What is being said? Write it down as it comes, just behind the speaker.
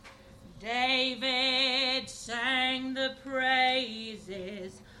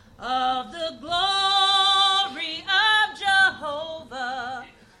praises of the glory of Jehovah.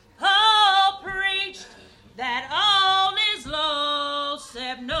 Paul preached that all is lost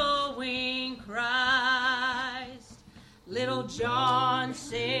except knowing Christ. Little John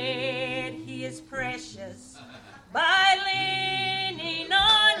said he is precious by leaning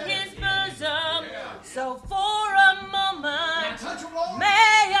on his bosom. So for a moment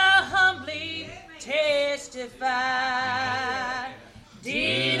may I humbly testify.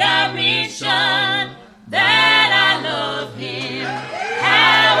 Did I mention that I love him?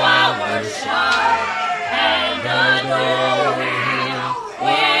 How I worship and adore him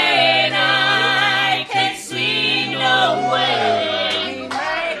when I can see no way. He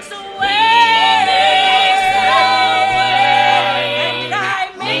makes a way. And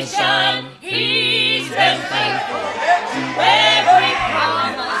I mention he's been faithful to every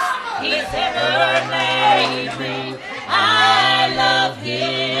promise he's ever made me. I love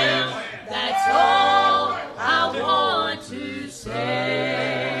him, that's all I want to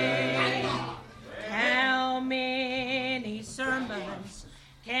say. How many sermons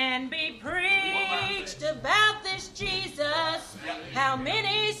can be preached about this Jesus? How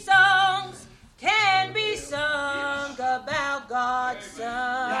many songs can be sung about God's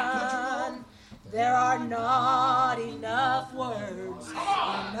Son? There are not enough words,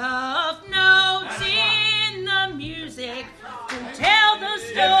 enough notes in the music to tell the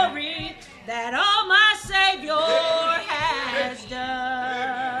story that all my Savior has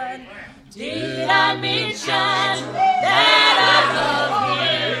done. Did I mention that I love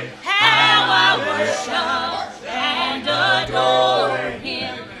him? How I worship and adore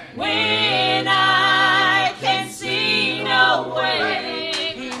him when I can see no way.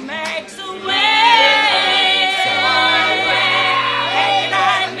 He makes a way. And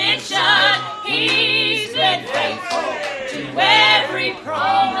I mention he's been faithful to every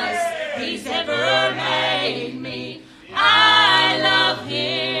promise he's ever made me. I love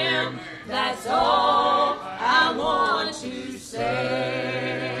him, that's all I want to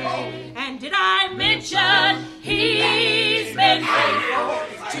say. And did I mention he's been faithful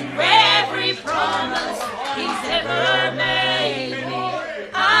to every promise he's ever made me?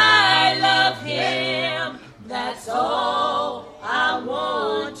 I love him, that's all I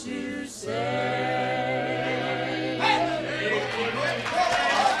want to say.